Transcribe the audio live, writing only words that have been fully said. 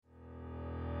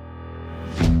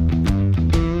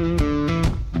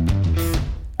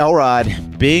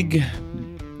Elrod, big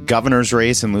governor's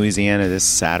race in Louisiana this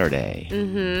Saturday.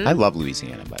 Mm-hmm. I love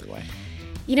Louisiana, by the way.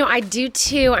 You know, I do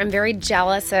too. I'm very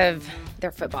jealous of their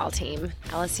football team,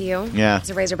 LSU. Yeah. As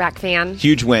a Razorback fan.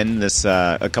 Huge win this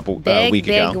a couple week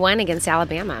ago. Big win against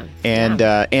Alabama.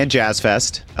 And Jazz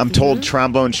Fest. I'm told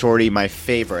Trombone Shorty, my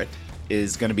favorite,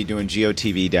 is going to be doing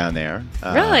GOTV down there.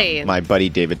 Really? My buddy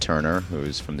David Turner,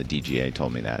 who's from the DGA,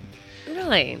 told me that.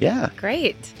 Really? Yeah.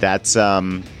 Great. That's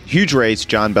huge race.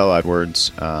 John Bell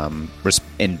Edwards. Well,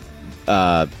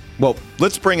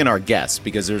 let's bring in our guests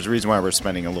because there's a reason why we're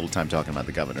spending a little time talking about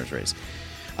the governor's race.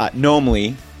 Noam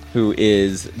Lee, who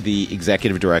is the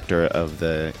executive director of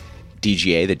the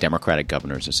DGA, the Democratic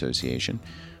Governors Association,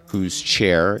 whose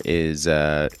chair is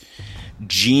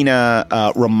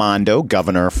Gina Raimondo,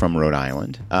 governor from Rhode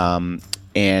Island.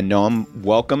 And Noam,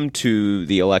 welcome to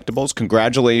the electables.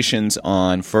 Congratulations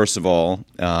on, first of all,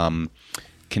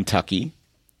 Kentucky,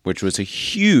 which was a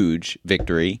huge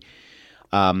victory.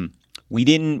 We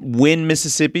didn't win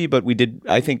Mississippi, but we did,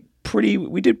 I think,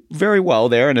 we did very well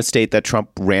there in a state that Trump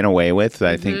ran away with.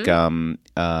 I think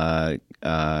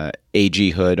A.G.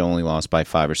 Hood only lost by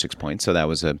 5 or 6 points, so that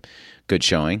was a good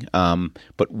showing.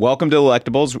 But welcome to the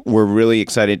electables. We're really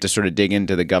excited to sort of dig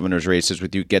into the governor's races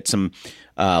with you, get some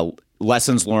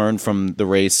lessons learned from the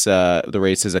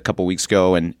races a couple weeks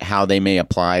ago and how they may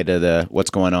apply to what's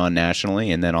going on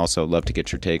nationally, and then also love to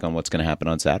get your take on what's going to happen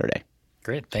on Saturday.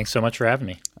 Great. Thanks so much for having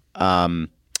me.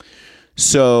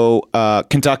 So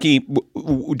Kentucky,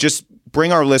 just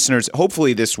bring our listeners,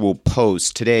 hopefully this will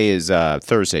post. Today is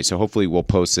Thursday, so hopefully we'll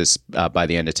post this by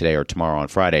the end of today or tomorrow on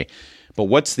Friday. But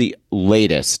what's the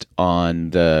latest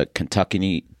on the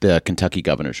Kentucky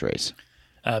governor's race?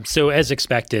 So as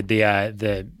expected,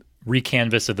 the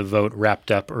recanvass of the vote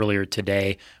wrapped up earlier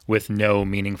today with no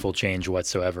meaningful change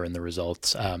whatsoever in the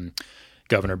results.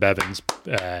 Governor Bevins.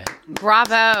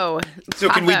 Bravo. So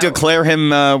can we declare him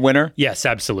winner? Yes,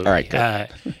 absolutely. All right,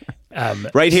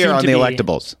 right here on the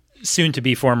electables. Soon to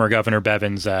be former Governor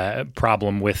Bevins'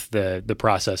 problem with the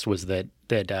process was that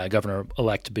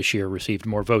Governor-elect Beshear received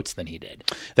more votes than he did.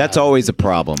 That's always a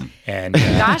problem. And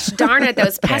gosh darn it,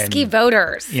 those pesky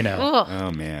voters. You know. Ugh.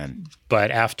 Oh man.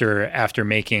 But after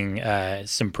making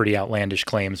some pretty outlandish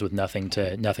claims with nothing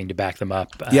to back them up.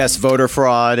 Yes, voter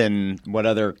fraud and what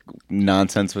other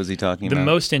nonsense was he talking about? The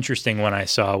most interesting one I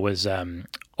saw was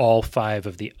all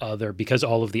of the other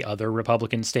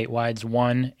Republican statewides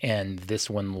won and this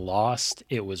one lost,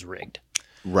 it was rigged.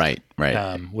 Right.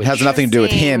 It has nothing to do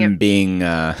with him being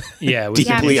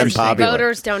deeply unpopular.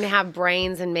 Voters don't have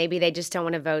brains and maybe they just don't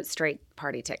want to vote straight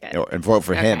party ticket. And vote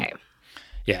for him.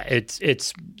 Yeah,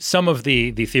 it's some of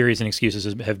the theories and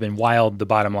excuses have been wild. The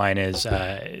bottom line is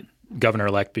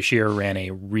Governor-elect Beshear ran a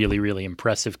really, really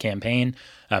impressive campaign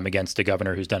against a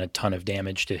governor who's done a ton of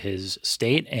damage to his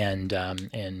state and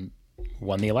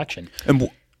won the election. And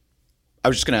I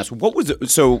was just going to ask, what was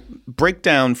it? So break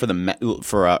down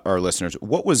for our listeners,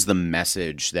 what was the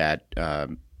message that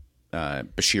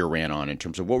Beshear ran on in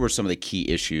terms of what were some of the key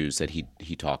issues that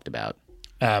he talked about?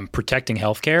 Protecting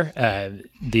healthcare.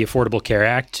 The Affordable Care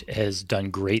Act has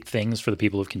done great things for the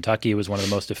people of Kentucky. It was one of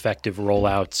the most effective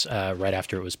rollouts right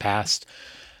after it was passed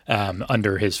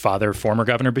under his father, former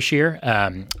Governor Beshear.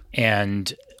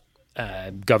 And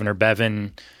Governor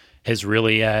Bevin has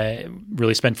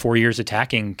really spent 4 years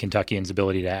attacking Kentuckians'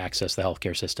 ability to access the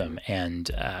healthcare system. And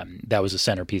that was a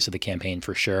centerpiece of the campaign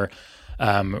for sure.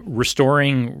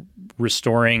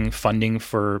 Restoring funding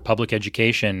for public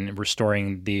education,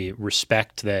 restoring the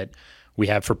respect that we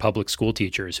have for public school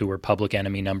teachers who were public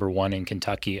enemy number one in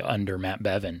Kentucky under Matt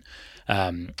Bevin,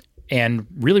 and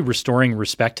really restoring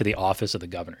respect to the office of the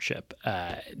governorship.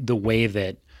 The way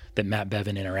that Matt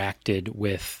Bevin interacted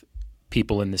with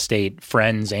people in the state,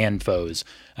 friends and foes,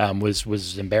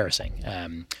 was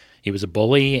embarrassing. He was a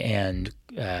bully and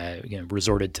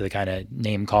resorted to the kind of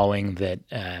name calling that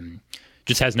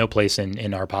just has no place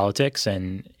in our politics,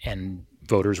 and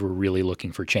voters were really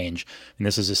looking for change. And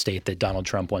this is a state that Donald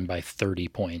Trump won by 30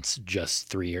 points just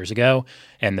 3 years ago,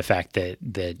 and the fact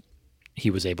that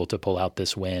he was able to pull out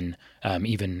this win,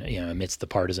 even amidst the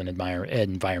partisan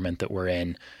environment that we're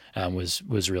in,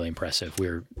 was really impressive.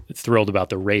 We're thrilled about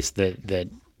the race that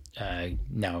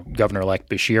now Governor-elect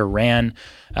Beshear ran.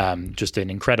 Just an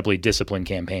incredibly disciplined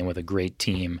campaign with a great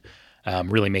team.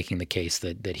 Really making the case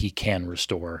that he can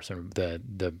restore sort of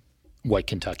the what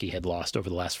Kentucky had lost over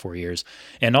the last 4 years.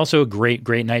 And also a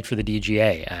great night for the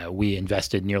DGA. We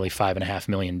invested nearly $5.5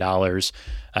 million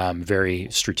very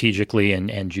strategically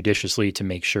and judiciously to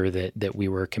make sure that we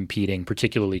were competing,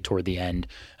 particularly toward the end.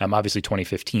 Obviously,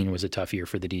 2015 was a tough year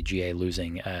for the DGA,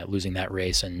 losing that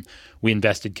race. And we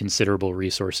invested considerable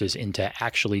resources into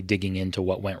actually digging into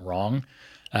what went wrong.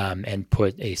 And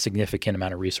put a significant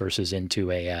amount of resources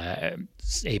into a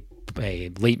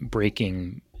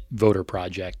late-breaking voter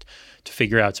project to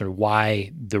figure out sort of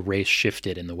why the race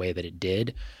shifted in the way that it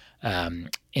did,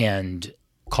 and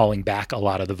calling back a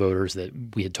lot of the voters that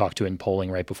we had talked to in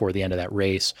polling right before the end of that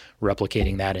race,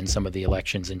 replicating that in some of the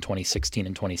elections in 2016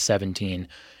 and 2017,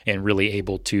 and really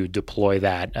able to deploy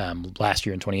that last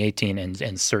year in 2018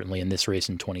 and certainly in this race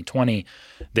in 2020,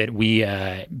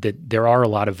 that there are a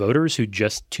lot of voters who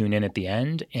just tune in at the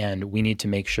end, and we need to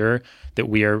make sure that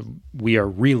we are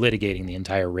relitigating the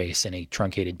entire race in a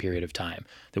truncated period of time,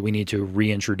 that we need to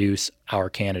reintroduce our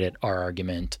candidate, our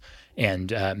argument,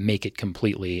 and make it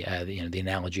completely, the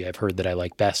analogy I've heard that I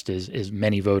like best is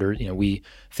many voters, we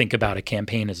think about a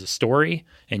campaign as a story,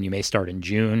 and you may start in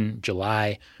June,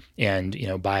 July, and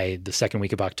by the second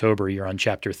week of October, you're on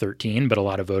chapter 13, but a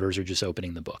lot of voters are just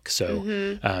opening the book. So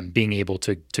being able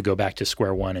to go back to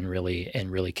square one and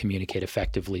really communicate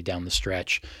effectively down the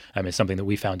stretch is something that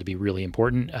we found to be really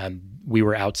important. We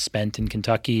were outspent in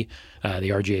Kentucky. The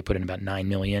RGA put in about $9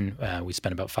 million. We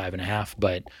spent about $5.5 million,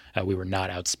 but we were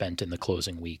not outspent in the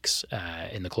closing weeks,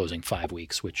 in the closing 5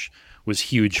 weeks, which was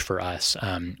huge for us.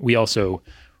 We also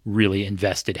really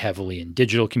invested heavily in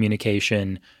digital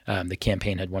communication. The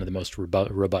campaign had one of the most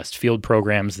robust field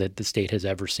programs that the state has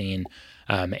ever seen,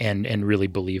 and really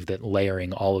believe that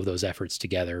layering all of those efforts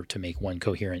together to make one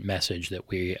coherent message that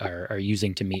we are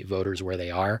using to meet voters where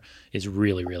they are is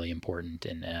really, really important,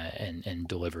 and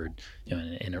delivered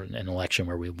in an election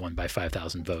where we won by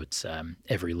 5,000 votes.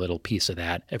 Every little piece of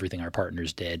that, everything our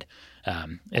partners did,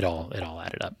 it all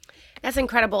added up. That's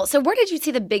incredible. So where did you see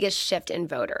the biggest shift in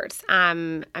voters?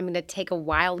 I'm going to take a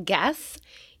wild guess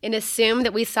and assume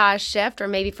that we saw a shift, or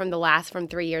maybe from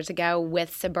 3 years ago,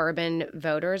 with suburban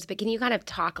voters. But can you kind of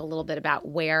talk a little bit about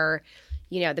where,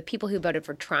 the people who voted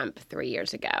for Trump 3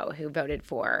 years ago, who voted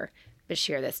for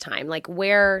Bashir this time, like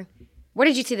where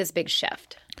did you see this big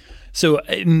shift? So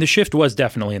the shift was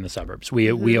definitely in the suburbs. We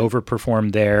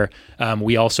overperformed there.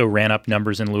 We also ran up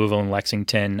numbers in Louisville and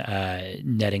Lexington,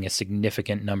 netting a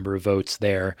significant number of votes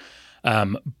there.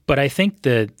 But I think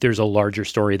that there's a larger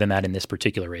story than that in this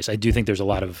particular race. I do think there's a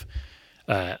lot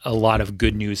of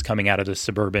good news coming out of the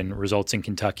suburban results in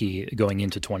Kentucky going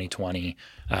into 2020.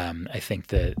 I think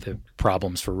the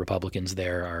problems for Republicans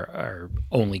there are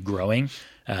only growing,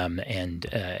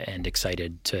 and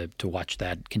excited to watch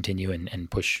that continue and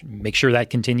make sure that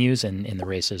continues in the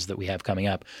races that we have coming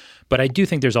up. But I do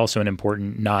think there's also an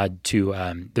important nod to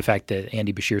the fact that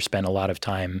Andy Bashir spent a lot of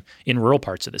time in rural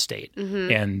parts of the state,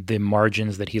 and the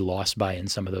margins that he lost by in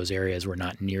some of those areas were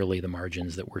not nearly the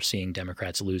margins that we're seeing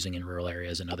Democrats losing in rural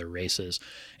areas and other races.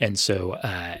 And so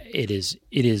it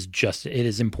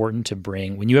is important to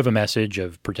bring, when you have a message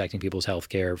of protecting people's health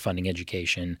care, funding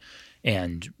education,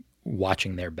 and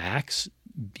watching their backs,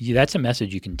 that's a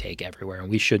message you can take everywhere, and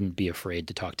we shouldn't be afraid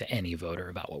to talk to any voter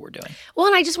about what we're doing. Well,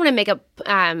 and I just want to make a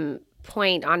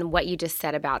point on what you just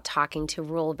said about talking to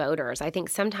rural voters. I think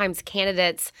sometimes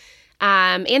candidates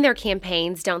and their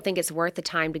campaigns don't think it's worth the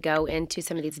time to go into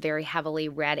some of these very heavily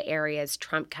red areas,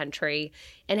 Trump country,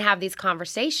 and have these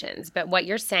conversations. But what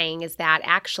you're saying is that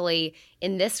actually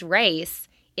in this race,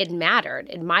 it mattered.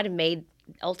 It might have made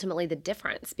ultimately the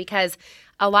difference, because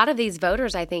a lot of these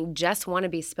voters, I think, just want to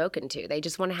be spoken to. They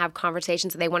just want to have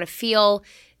conversations. They want to feel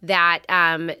that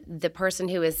the person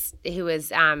who is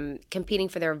competing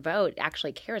for their vote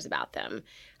actually cares about them.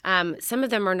 Some of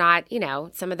them are not,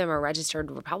 some of them are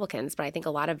registered Republicans, but I think a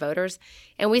lot of voters,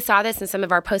 and we saw this in some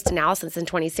of our post-analysis in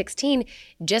 2016,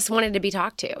 just wanted to be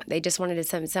talked to. They just wanted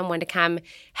someone to come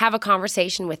have a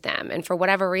conversation with them. And for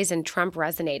whatever reason, Trump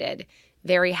resonated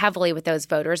very heavily with those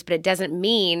voters, but it doesn't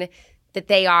mean that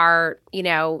they are,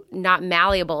 not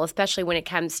malleable, especially when it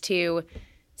comes to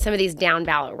some of these down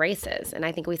ballot races. And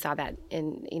I think we saw that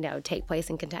take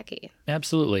place in Kentucky.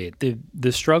 Absolutely.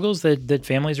 The struggles that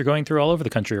families are going through all over the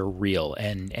country are real,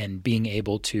 and being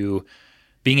able to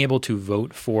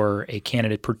vote for a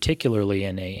candidate, particularly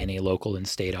in a local and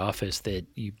state office that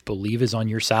you believe is on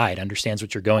your side, understands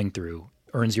what you're going through,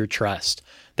 earns your trust.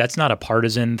 That's not a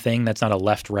partisan thing. That's not a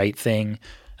left-right thing.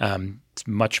 It's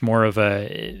much more of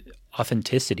a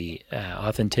authenticity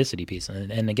piece.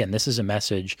 And again, this is a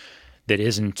message that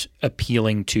isn't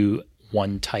appealing to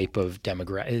one type of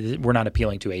demographic. We're not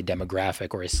appealing to a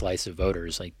demographic or a slice of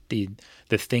voters. Like the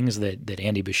things that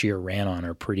Andy Beshear ran on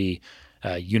are pretty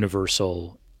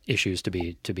universal issues to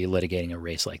be litigating a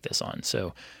race like this on.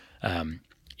 So,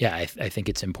 I think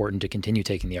it's important to continue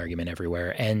taking the argument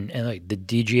everywhere. And like the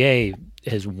DGA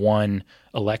has won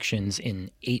elections in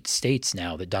 8 states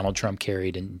now that Donald Trump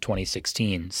carried in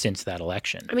 2016 since that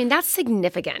election. I mean, that's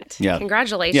significant. Yeah.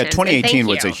 Congratulations. Yeah, 2018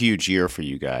 was a a huge year for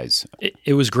you guys.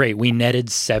 It was great. We netted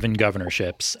 7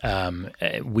 governorships.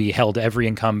 We held every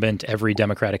incumbent, every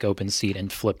Democratic open seat,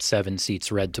 and flipped 7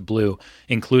 seats red to blue,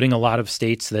 including a lot of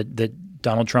states that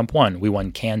Donald Trump won. We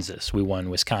won Kansas. We won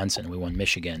Wisconsin. We won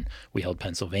Michigan. We held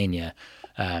Pennsylvania.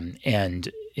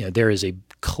 And there is a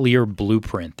clear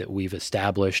blueprint that we've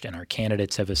established and our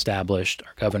candidates have established.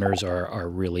 Our governors are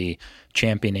really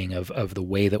championing of the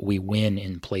way that we win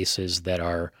in places that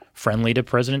are friendly to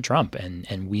President Trump.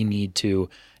 And we need to,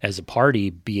 as a party,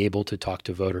 be able to talk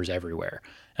to voters everywhere.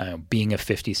 Being a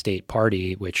 50-state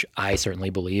party, which I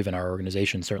certainly believe and our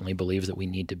organization certainly believes that we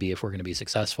need to be if we're going to be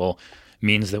successful,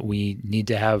 means that we need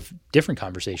to have different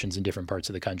conversations in different parts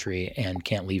of the country and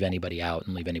can't leave anybody out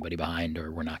and leave anybody behind,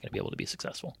 or we're not going to be able to be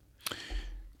successful.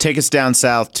 Take us down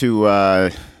south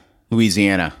to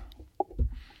Louisiana.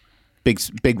 Big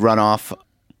runoff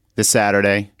this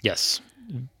Saturday. Yes.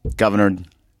 Governor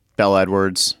Bell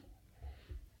Edwards.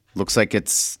 Looks like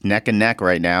it's neck and neck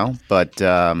right now, but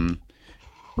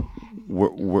where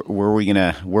are we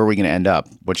gonna end up?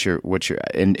 What's your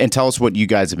and tell us what you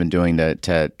guys have been doing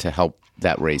to help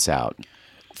that race out.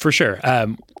 For sure.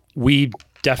 We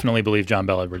definitely believe John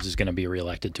Bell Edwards is going to be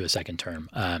reelected to a second term.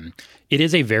 It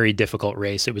is a very difficult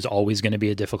race. It was always going to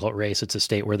be a difficult race. It's a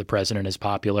state where the president is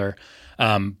popular.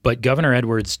 But Governor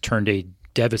Edwards turned a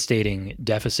devastating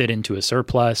deficit into a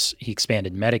surplus. He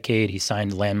expanded Medicaid. He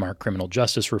signed landmark criminal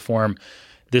justice reform.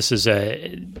 This is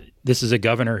a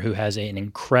governor who has an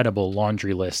incredible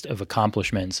laundry list of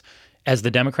accomplishments as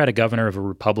the Democratic governor of a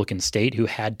Republican state who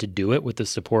had to do it with the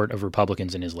support of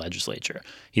Republicans in his legislature.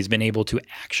 He's been able to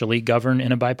actually govern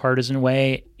in a bipartisan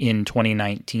way in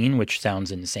 2019, which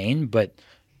sounds insane, but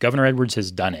Governor Edwards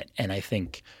has done it. And I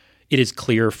think it is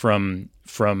clear from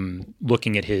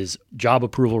looking at his job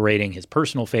approval rating, his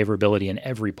personal favorability in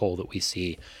every poll that we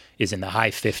see is in the high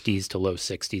 50s to low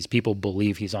 60s. People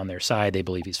believe he's on their side. They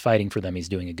believe he's fighting for them. He's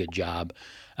doing a good job,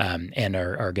 and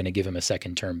are going to give him a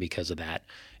second term because of that.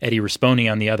 Eddie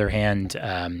Risponi, on the other hand,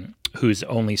 whose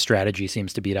only strategy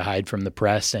seems to be to hide from the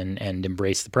press and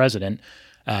embrace the president,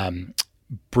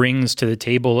 brings to the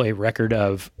table a record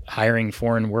of hiring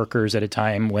foreign workers at a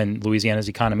time when Louisiana's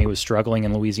economy was struggling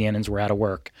and Louisianans were out of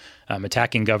work,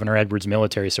 attacking Governor Edwards'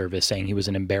 military service, saying he was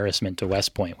an embarrassment to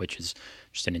West Point, which is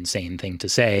just an insane thing to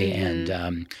say.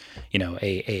 Mm-hmm. And,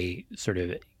 a sort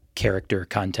of character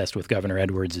contest with Governor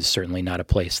Edwards is certainly not a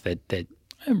place that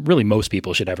really most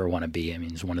people should ever want to be. I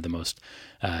mean, he's one of the most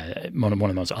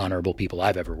honorable people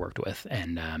I've ever worked with,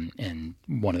 and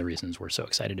one of the reasons we're so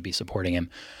excited to be supporting him.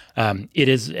 It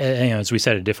is, as we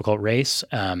said, a difficult race.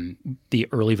 The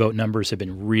early vote numbers have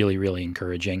been really, really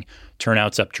encouraging.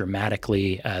 Turnout's up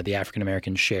dramatically. The African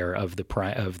American share of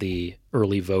the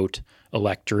early vote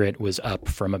electorate was up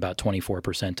from about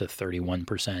 24% to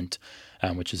 31%,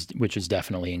 which is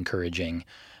definitely encouraging.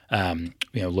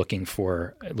 Looking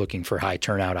for high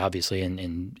turnout, obviously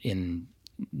in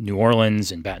New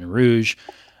Orleans and Baton Rouge,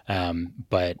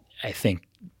 but I think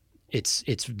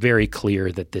it's very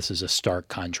clear that this is a stark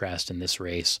contrast in this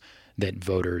race. That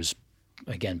voters,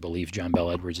 again, believe John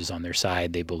Bell Edwards is on their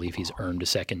side. They believe he's earned a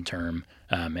second term,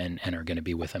 and are going to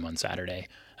be with him on Saturday.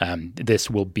 This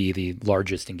will be the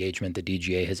largest engagement the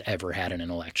DGA has ever had in an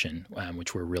election,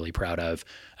 which we're really proud of.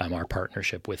 Our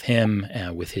partnership with him,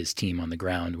 with his team on the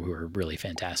ground, we were really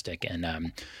fantastic,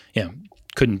 and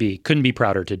couldn't be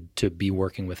prouder to be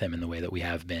working with him in the way that we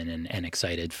have been, and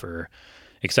excited for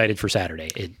Saturday.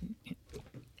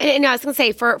 And I was going to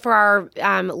say, for our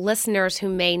listeners who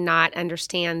may not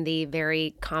understand the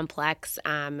very complex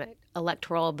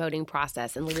electoral voting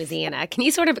process in Louisiana, can you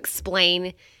sort of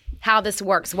explain how this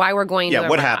works, why we're going to a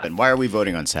what runoff? happened? Why are we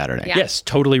voting on Saturday? Yeah. Yes,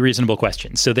 totally reasonable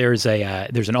question. So there's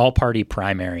an all-party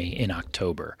primary in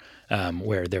October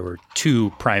where there were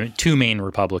two main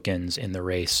Republicans in the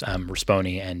race,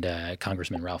 Risponi and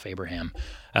Congressman Ralph Abraham.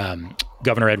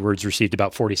 Governor Edwards received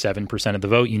about 47% of the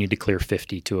vote. You need to clear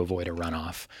 50 to avoid a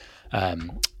runoff.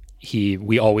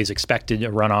 We always expected a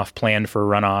runoff, planned for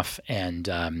a runoff, and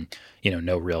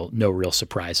no real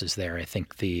surprises there. I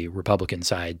think the Republican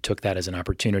side took that as an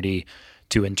opportunity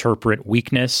to interpret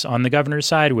weakness on the governor's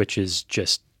side, which is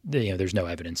just there's no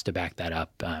evidence to back that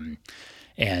up.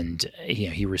 and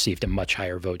he received a much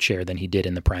higher vote share than he did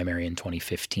in the primary in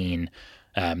 2015.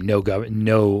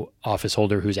 No office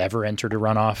holder who's ever entered a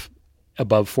runoff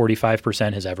above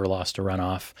 45% has ever lost a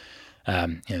runoff.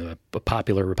 A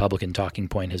popular Republican talking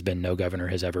point has been no governor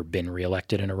has ever been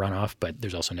reelected in a runoff, but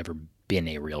there's also never been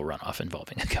a real runoff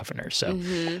involving a governor. So,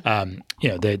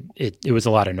 it was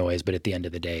a lot of noise, but at the end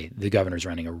of the day, the governor's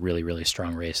running a really, really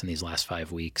strong race in these last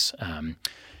 5 weeks.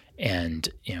 And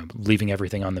leaving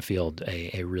everything on the field,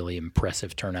 a really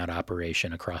impressive turnout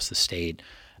operation across the state.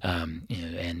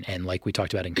 And like we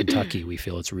talked about in Kentucky, we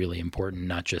feel it's really important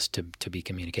not just to be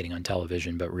communicating on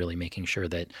television, but really making sure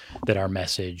that our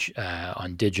message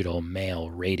on digital,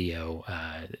 mail, radio,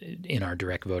 in our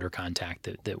direct voter contact,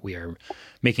 that we are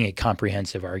making a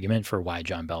comprehensive argument for why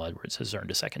John Bel Edwards has earned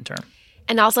a second term.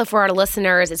 And also for our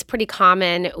listeners, it's pretty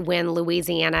common when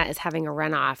Louisiana is having a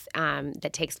runoff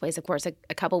that takes place, of course,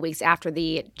 a couple weeks after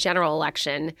the general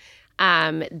election,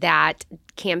 that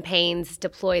campaigns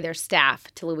deploy their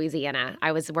staff to Louisiana.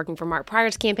 I was working for Mark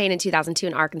Pryor's campaign in 2002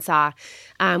 in Arkansas.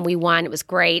 We won. It was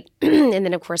great. And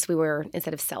then, of course,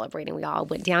 instead of celebrating, we all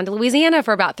went down to Louisiana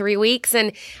for about 3 weeks.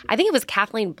 And I think it was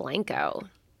Kathleen Blanco.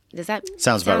 Does that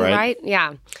sound about right?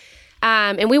 Yeah.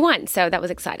 And we won. So that was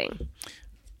exciting.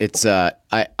 It's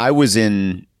I was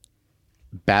in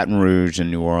Baton Rouge and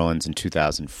New Orleans in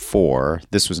 2004.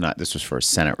 This was for a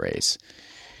Senate race.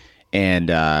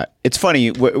 And it's funny,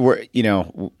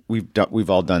 we've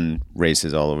all done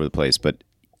races all over the place, but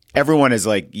everyone is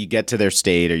like, you get to their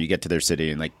state or you get to their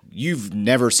city and like, you've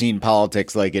never seen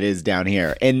politics like it is down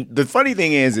here. And the funny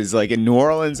thing is like in New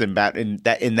Orleans and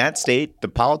in that state, the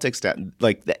politics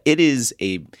it is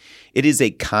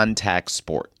a contact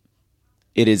sport.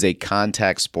 It is a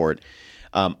contact sport.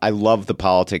 I love the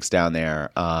politics down there.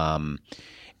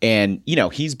 And,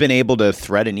 he's been able to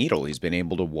thread a needle. He's been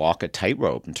able to walk a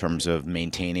tightrope in terms of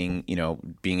maintaining,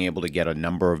 being able to get a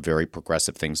number of very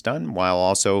progressive things done while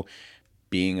also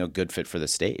being a good fit for the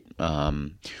state.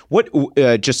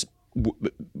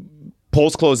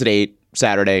 Polls close at 8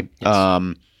 Saturday.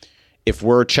 Yes. If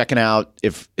we're checking out,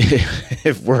 if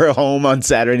we're home on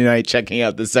Saturday night checking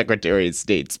out the Secretary of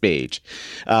State's page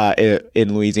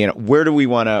in Louisiana,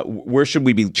 where should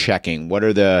we be checking? What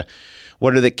are the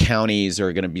counties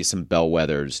are going to be some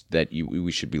bellwethers that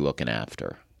we should be looking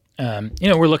after?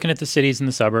 We're looking at the cities and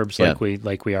the suburbs like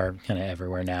we are kind of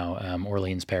everywhere now.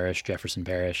 Orleans Parish, Jefferson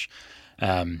Parish,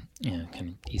 kind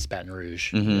of East Baton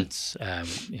Rouge. Mm-hmm. It's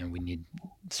we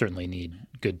certainly need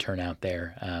good turnout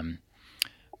there.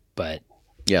 But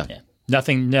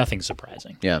nothing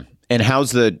surprising. Yeah. And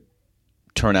how's the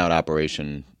turnout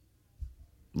operation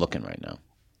looking right now?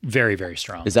 Very, very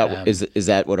strong. Is that is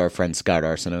that what our friend Scott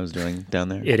Arsenault is doing down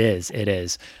there? It is.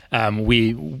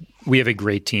 We have a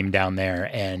great team down there,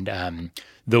 and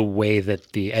the way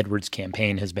that the Edwards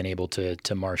campaign has been able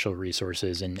to marshal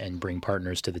resources and bring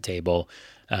partners to the table,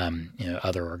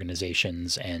 other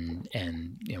organizations and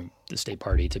the state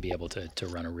party to be able to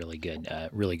run a really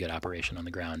good operation on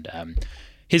the ground.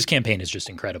 His campaign is just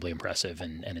incredibly impressive,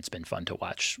 and it's been fun to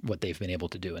watch what they've been able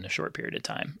to do in a short period of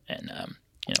time. And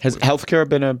has healthcare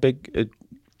been a big?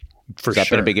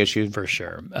 Been a big issue? For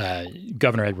sure.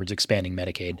 Governor Edwards expanding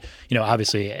Medicaid.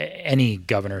 Obviously, any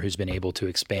governor who's been able to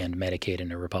expand Medicaid in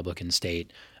a Republican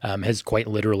state has quite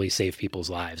literally saved people's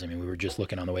lives. I mean, we were just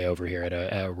looking on the way over here at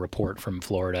a report from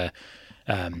Florida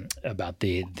about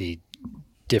the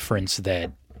difference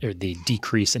or the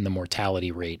decrease in the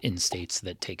mortality rate in states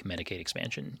that take Medicaid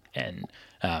expansion. And,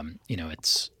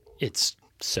 it's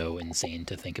so insane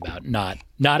to think about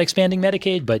not expanding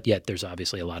Medicaid, but yet there's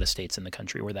obviously a lot of states in the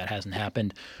country where that hasn't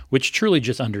happened, which truly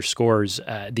just underscores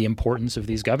the importance of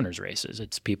these governor's races.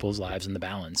 It's people's lives in the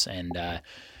balance. And,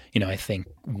 I think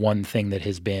one thing that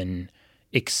has been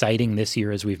exciting this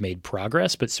year as we've made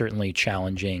progress, but certainly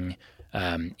challenging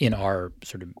in our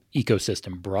sort of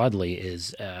ecosystem broadly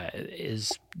is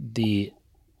the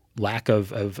lack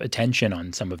of attention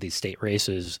on some of these state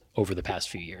races over the past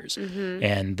few years. Mm-hmm.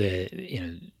 And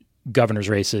the governor's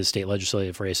races, state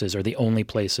legislative races are the only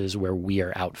places where we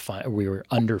are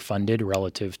underfunded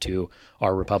relative to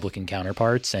our Republican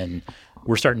counterparts. And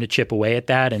we're starting to chip away at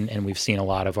that. And we've seen a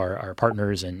lot of our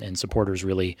partners and supporters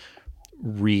really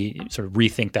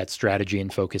rethink that strategy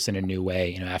and focus in a new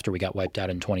way. After we got wiped out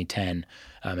in 2010,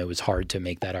 it was hard to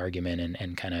make that argument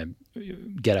and kind of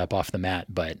get up off the mat.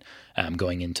 But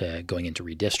going into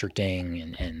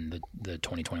redistricting and the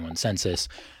 2021 census,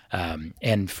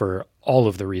 and for all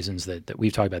of the reasons that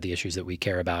we've talked about, the issues that we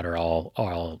care about are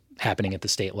all happening at the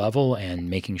state level,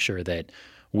 and making sure that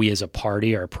we as a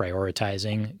party are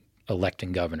prioritizing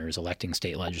electing governors, electing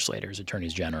state legislators,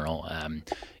 attorneys general.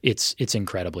 It's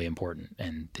incredibly important,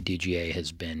 and the DGA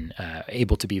has been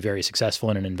able to be very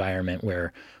successful in an environment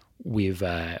where we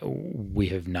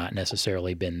have not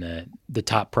necessarily been the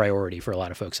top priority for a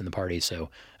lot of folks in the party. So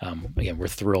again, we're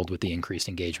thrilled with the increased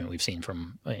engagement we've seen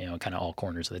from kind of all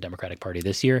corners of the Democratic Party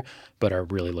this year, but are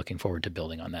really looking forward to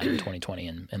building on that in 2020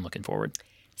 and looking forward.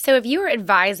 So if you were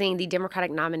advising the Democratic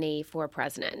nominee for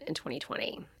president in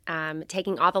 2020,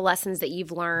 taking all the lessons that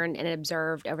you've learned and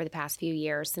observed over the past few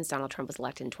years since Donald Trump was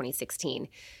elected in 2016,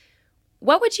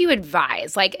 what would you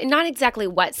advise? Like, not exactly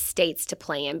what states to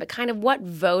play in, but kind of what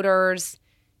voters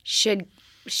should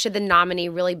the nominee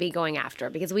really be going after?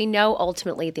 Because we know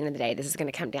ultimately at the end of the day, this is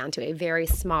going to come down to a very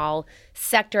small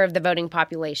sector of the voting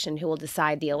population who will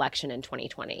decide the election in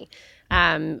 2020.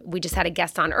 We just had a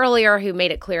guest on earlier who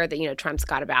made it clear that, Trump's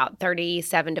got about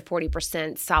 37 to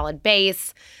 40% solid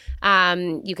base.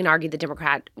 You can argue the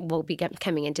Democrat will be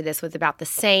coming into this with about the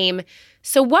same.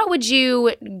 So what would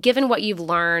you, given what you've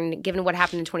learned, given what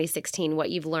happened in 2016, what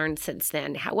you've learned since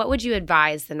then, what would you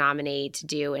advise the nominee to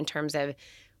do in terms of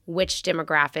which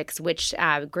demographics, which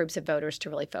groups of voters to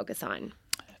really focus on,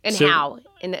 and how,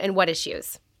 and what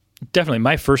issues? Definitely.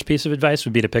 My first piece of advice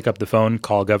would be to pick up the phone,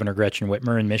 call Governor Gretchen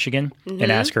Whitmer in Michigan,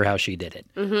 and ask her how she did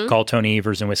it. Call Tony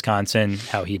Evers in Wisconsin,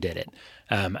 how he did it.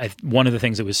 One of the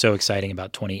things that was so exciting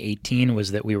about 2018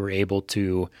 was that we were able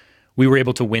to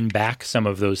win back some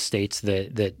of those states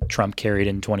that Trump carried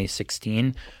in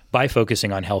 2016 by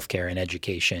focusing on healthcare and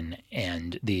education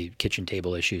and the kitchen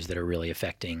table issues that are really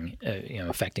affecting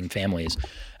families.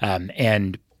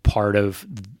 And part of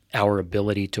our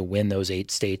ability to win those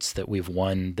 8 states that we've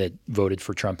won that voted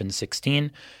for Trump in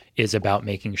 2016 is about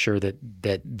making sure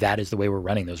that is the way we're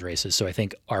running those races. So I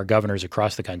think our governors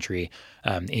across the country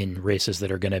in races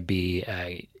that are going to be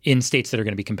in states that are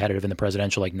going to be competitive in the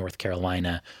presidential, like North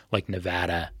Carolina, like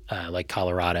Nevada, like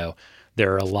Colorado,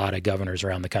 there are a lot of governors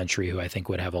around the country who I think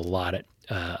would have a lot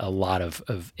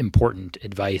of important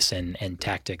advice and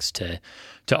tactics to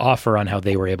offer on how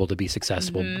they were able to be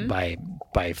successful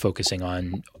by focusing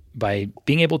on, by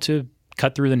being able to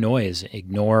cut through the noise,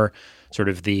 ignore sort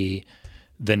of the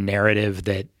narrative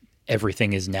that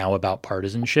everything is now about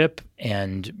partisanship,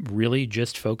 and really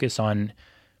just focus on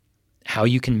how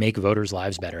you can make voters'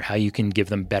 lives better, how you can give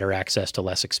them better access to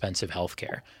less expensive health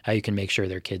care, how you can make sure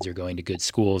their kids are going to good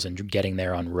schools and getting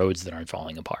there on roads that aren't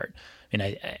falling apart. And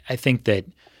I think that,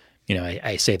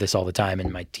 I say this all the time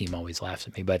and my team always laughs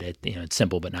at me, but it's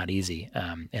simple but not easy.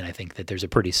 And I think that there's a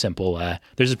pretty simple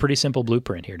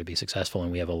blueprint here to be successful,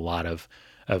 and we have a lot of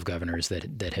governors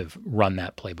that have run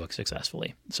that playbook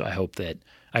successfully. So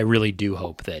I really do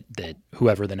hope that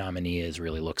whoever the nominee is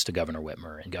really looks to Governor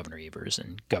Whitmer and Governor Evers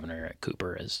and Governor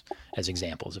Cooper as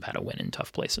examples of how to win in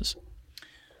tough places.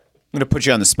 I'm going to put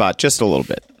you on the spot just a little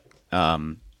bit.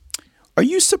 Are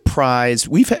you surprised?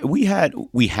 We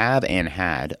have and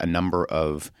had a number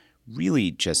of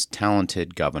really just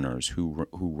talented governors who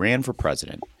ran for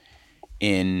president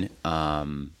in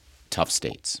tough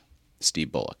states.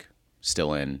 Steve Bullock,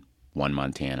 still in, won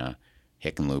Montana,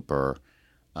 Hickenlooper,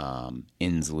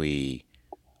 Inslee,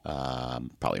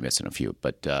 probably missing a few,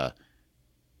 but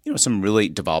some really,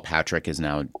 Deval Patrick is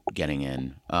now getting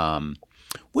in.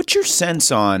 What's your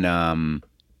sense on?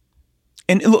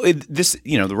 And look, this,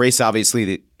 the race obviously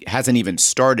that hasn't even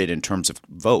started in terms of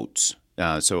votes,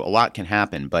 so a lot can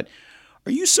happen. But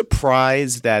are you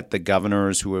surprised that the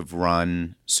governors who have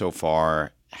run so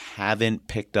far haven't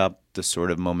picked up the sort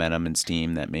of momentum and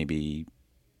steam that maybe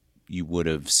you would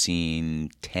have seen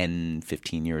 10,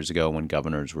 15 years ago when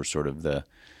governors were sort of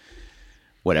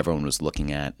what everyone was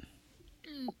looking at?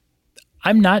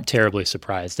 I'm not terribly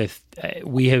surprised.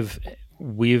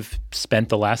 We've spent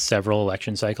the last several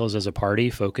election cycles as a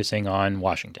party focusing on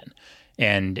Washington.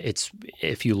 And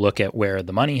if you look at where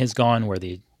the money has gone, where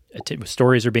the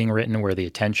stories are being written, where the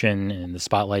attention and the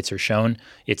spotlights are shown,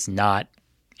 it's not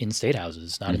in state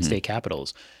houses, not in state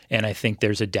capitals. And I think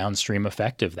there's a downstream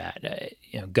effect of that.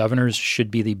 Governors should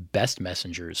be the best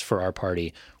messengers for our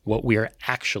party, what we are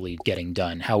actually getting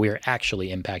done, how we are actually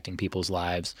impacting people's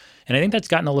lives. And I think that's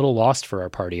gotten a little lost for our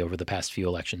party over the past few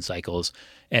election cycles.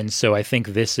 And so I think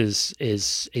this is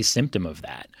a symptom of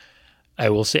that. I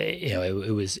will say,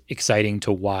 it was exciting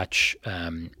to watch,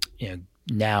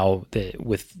 now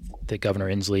with the Governor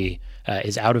Inslee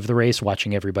is out of the race,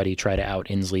 watching everybody try to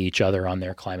out-Inslee each other on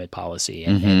their climate policy,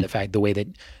 and the way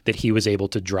that he was able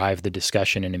to drive the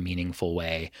discussion in a meaningful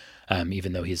way,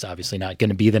 even though he's obviously not going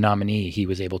to be the nominee, he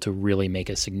was able to really make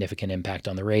a significant impact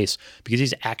on the race because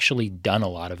he's actually done a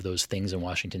lot of those things in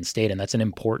Washington State, and that's an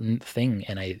important thing.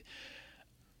 And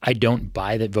I don't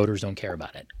buy that voters don't care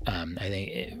about it. I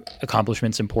think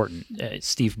accomplishment's important.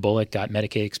 Steve Bullock got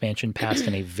Medicaid expansion passed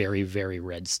in a very, very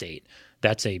red state.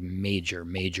 That's a major,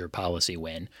 major policy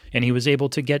win. And he was able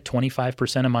to get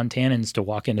 25% of Montanans to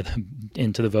walk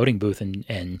into the voting booth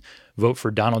and vote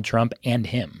for Donald Trump and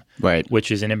him, right?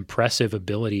 Which is an impressive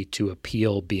ability to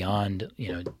appeal beyond,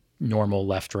 normal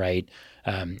left-right.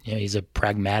 He's a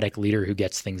pragmatic leader who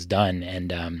gets things done,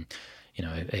 and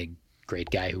a great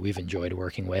guy who we've enjoyed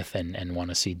working with and want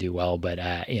to see do well. But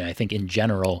I think in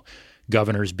general,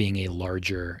 governors being a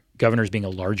larger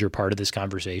part of this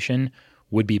conversation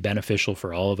would be beneficial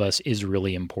for all of us, is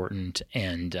really important.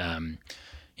 And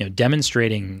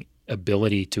demonstrating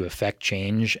ability to affect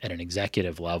change at an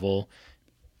executive level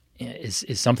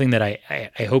is something that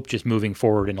I hope just moving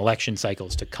forward in election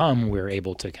cycles to come, we're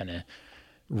able to kind of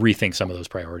rethink some of those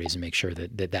priorities and make sure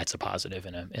that that's a positive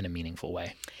in a meaningful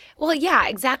way. Well, yeah,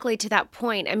 exactly to that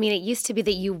point. I mean, it used to be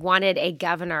that you wanted a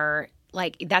governor,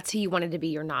 like that's who you wanted to be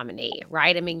your nominee,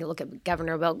 right? I mean, you look at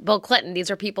Governor Bill Clinton.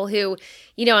 These are people who,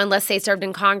 unless they served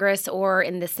in Congress or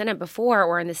in the Senate before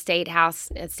or in the state House,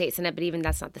 state Senate, but even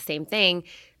that's not the same thing,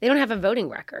 they don't have a voting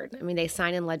record. I mean, they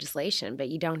sign in legislation, but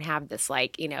you don't have this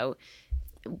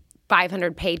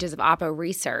 500 pages of Oppo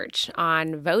research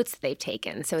on votes they've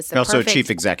taken. So it's also a chief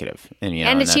executive,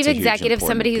 and a chief executive,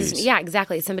 somebody who's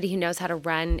somebody who knows how to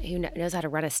run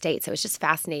a state. So it's just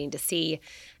fascinating to see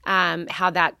how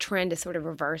that trend is sort of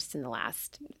reversed in the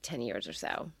last 10 years or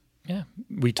so. Yeah,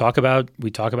 we talk about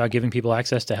giving people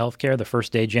access to health care. The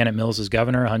first day Janet Mills is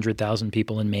governor, 100,000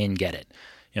 people in Maine get it.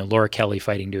 Laura Kelly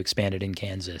fighting to expand it in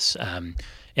Kansas.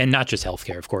 And not just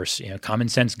healthcare, of course, common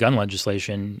sense gun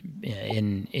legislation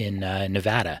in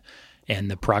Nevada, and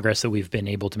the progress that we've been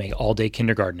able to make, all-day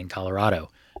kindergarten in Colorado.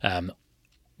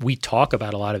 We talk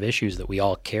about a lot of issues that we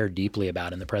all care deeply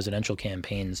about, and the presidential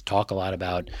campaigns talk a lot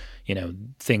about,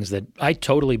 things that I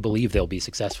totally believe they'll be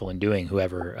successful in doing,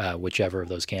 whichever of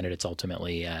those candidates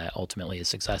ultimately is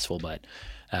successful. But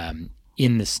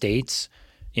in the states,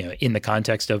 in the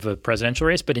context of a presidential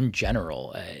race, but in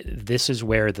general, this is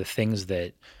where the things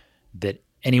that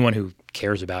anyone who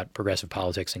cares about progressive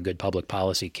politics and good public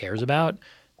policy cares about,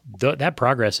 that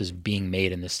progress is being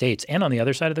made in the states. And on the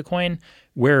other side of the coin,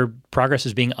 where progress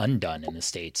is being undone in the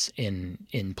states, in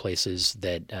places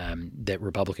that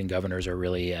Republican governors are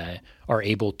really are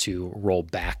able to roll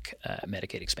back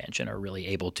Medicaid expansion, are really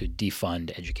able to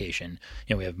defund education.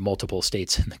 We have multiple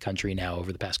states in the country now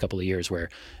over the past couple of years where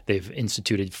they've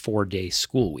instituted 4-day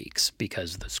school weeks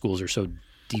because the schools are so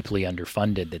deeply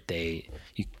underfunded that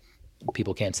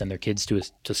people can't send their kids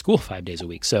to school 5 days a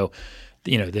week. So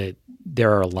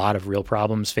there are a lot of real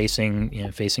problems facing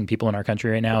people in our country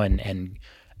right now, and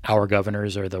our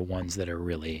governors are the ones that are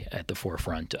really at the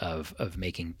forefront of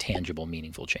making tangible,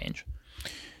 meaningful change.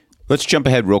 Let's jump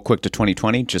ahead real quick to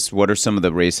 2020. Just what are some of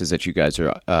the races that you guys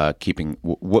are keeping?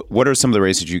 What are some of the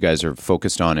races you guys are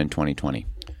focused on in 2020?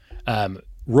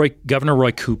 Governor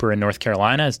Roy Cooper in North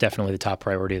Carolina is definitely the top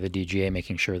priority of the DGA,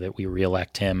 making sure that we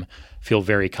reelect him. Feel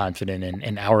very confident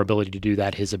in our ability to do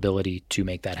that, his ability to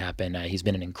make that happen. He's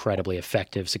been an incredibly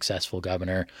effective, successful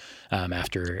governor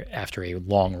after a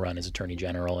long run as Attorney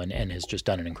General, and has just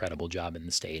done an incredible job in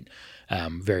the state.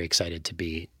 Very excited to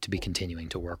be continuing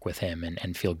to work with him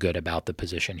and feel good about the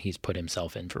position he's put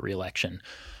himself in for reelection.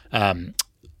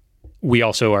 We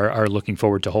also are looking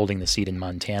forward to holding the seat in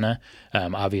Montana.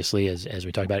 Obviously, as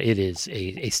we talked about, it is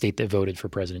a state that voted for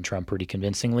President Trump pretty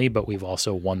convincingly, but we've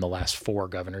also won the last 4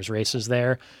 governor's races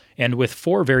there, and with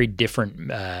 4 very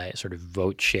different sort of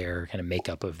vote share kind of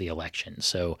makeup of the election.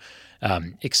 So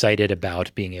excited about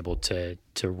being able to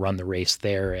run the race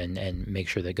there and make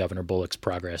sure that Governor Bullock's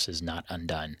progress is not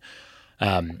undone.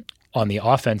 On the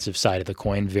offensive side of the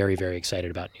coin, very, very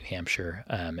excited about New Hampshire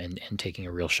and taking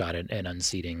a real shot at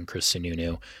unseating Chris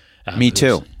Sununu. Me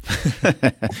too.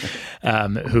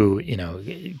 Who,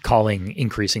 calling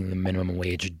increasing the minimum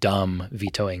wage dumb,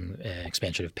 vetoing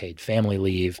expansion of paid family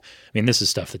leave. I mean, this is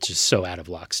stuff that's just so out of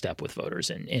lockstep with voters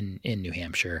in New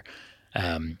Hampshire.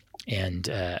 And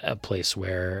a place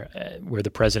where the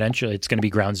presidential, it's going to be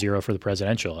ground zero for the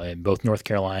presidential. Both North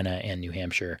Carolina and New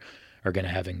Hampshire are going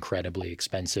to have incredibly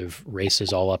expensive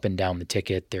races all up and down the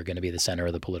ticket. They're going to be the center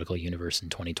of the political universe in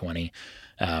 2020.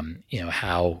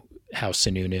 How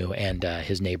Sununu and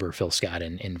his neighbor Phil Scott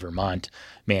in Vermont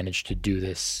managed to do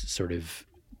this sort of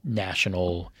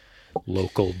national,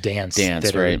 local dance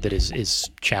that is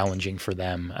challenging for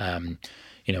them.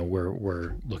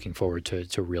 We're looking forward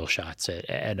to real shots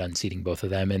at unseating both of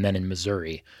them. And then in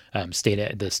Missouri,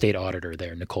 the state auditor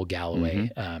there, Nicole Galloway,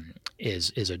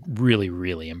 is a really,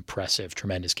 really impressive,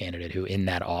 tremendous candidate who in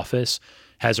that office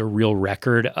has a real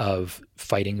record of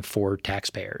fighting for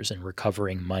taxpayers and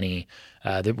recovering money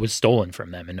that was stolen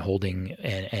from them and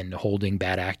holding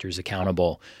bad actors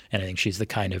accountable. And I think she's the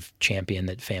kind of champion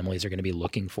that families are going to be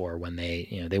looking for when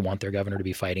they want their governor to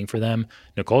be fighting for them.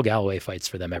 Nicole Galloway fights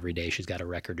for them every day. She's got a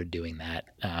record of doing that,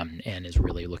 and is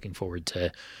really looking forward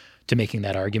to making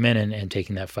that argument and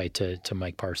taking that fight to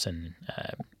Mike Parson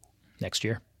next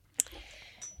year.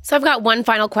 So I've got one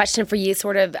final question for you,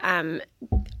 sort of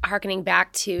hearkening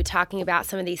back to talking about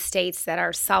some of these states that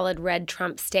are solid red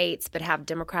Trump states but have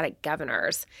Democratic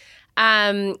governors.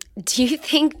 Do you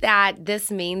think that this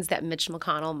means that Mitch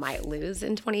McConnell might lose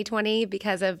in 2020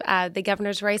 because of the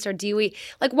governor's race? Or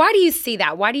why do you see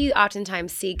that? Why do you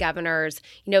oftentimes see governors,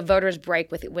 voters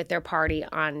break with their party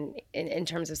in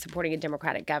terms of supporting a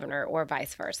Democratic governor or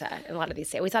vice versa in a lot of these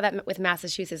states? We saw that with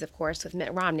Massachusetts, of course, with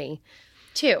Mitt Romney,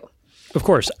 too. Of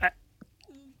course.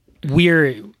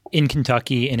 We're in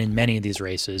Kentucky and in many of these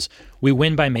races, we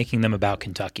win by making them about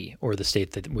Kentucky or the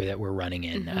state that we're running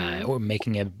in, or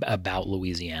making it about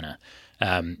Louisiana.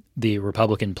 The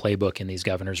Republican playbook in these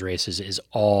governor's races is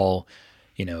all,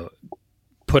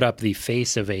 put up the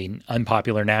face of an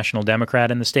unpopular national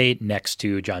Democrat in the state next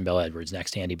to John Bel Edwards,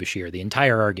 next to Andy Beshear. The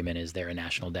entire argument is they're a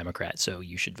national Democrat, so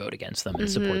you should vote against them and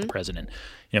support the president.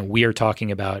 We are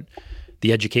talking about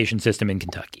the education system in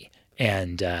Kentucky.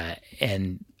 And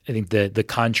I think the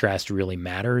contrast really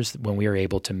matters. When we are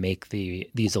able to make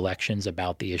these elections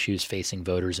about the issues facing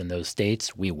voters in those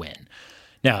states, we win.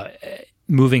 Now,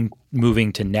 moving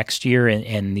to next year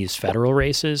and these federal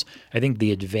races, I think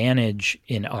the advantage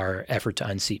in our effort to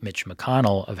unseat Mitch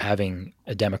McConnell of having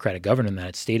a Democratic governor in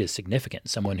that state is significant.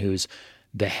 Someone who's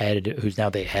now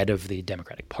the head of the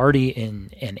Democratic Party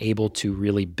and able to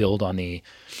really build on the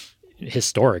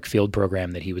historic field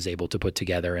program that he was able to put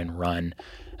together and run.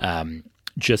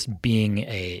 Just being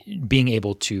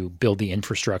able to build the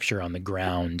infrastructure on the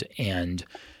ground and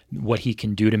what he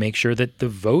can do to make sure that the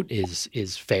vote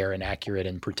is fair and accurate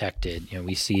and protected.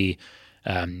 We see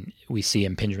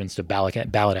impingements to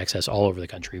ballot access all over the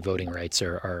country. Voting rights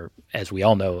are, as we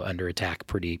all know, under attack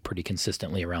pretty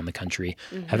consistently around the country.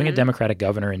 Having a Democratic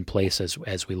governor in place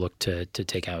as we look to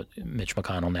take out Mitch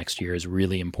McConnell next year is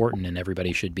really important, and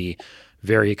everybody should be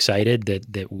very excited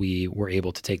that we were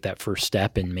able to take that first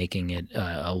step in making it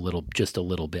a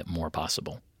little bit more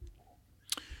possible.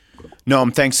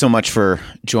 Noam, thanks so much for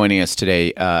joining us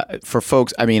today. For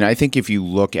folks, I think if you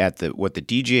look at what the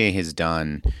DGA has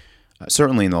done,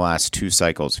 certainly in the last two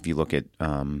cycles, if you look at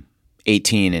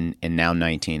 18 and now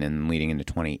 19 and leading into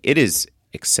 20, it is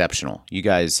exceptional. You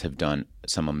guys have done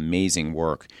some amazing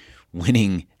work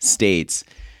winning states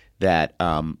that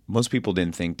most people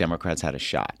didn't think Democrats had a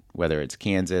shot, whether it's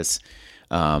Kansas,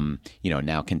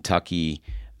 now Kentucky.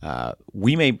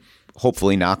 We may,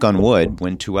 hopefully, knock on wood,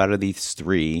 win 2 out of these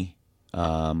 3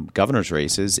 governor's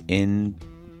races in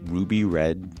ruby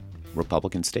red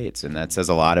Republican states. And that says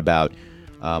a lot about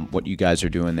what you guys are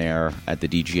doing there at the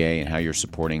DGA and how you're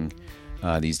supporting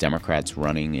these Democrats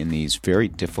running in these very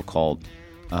difficult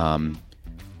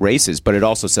races. But it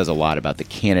also says a lot about the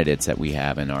candidates that we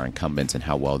have and our incumbents and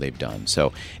how well they've done.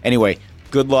 So anyway,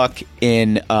 good luck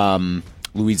in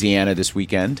Louisiana this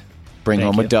weekend. Bring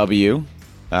home a W.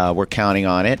 We're counting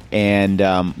on it. And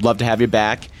love to have you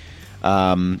back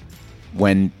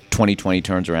when 2020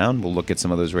 turns around. We'll look at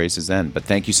some of those races then. But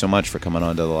thank you so much for coming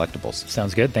on to the Electables.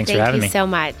 Sounds good. Thanks for having me. Thank you so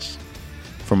much.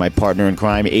 For my partner in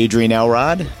crime, Adrienne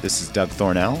Elrod, this is Doug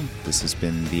Thornell. This has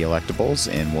been the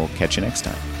Electables, and we'll catch you next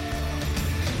time.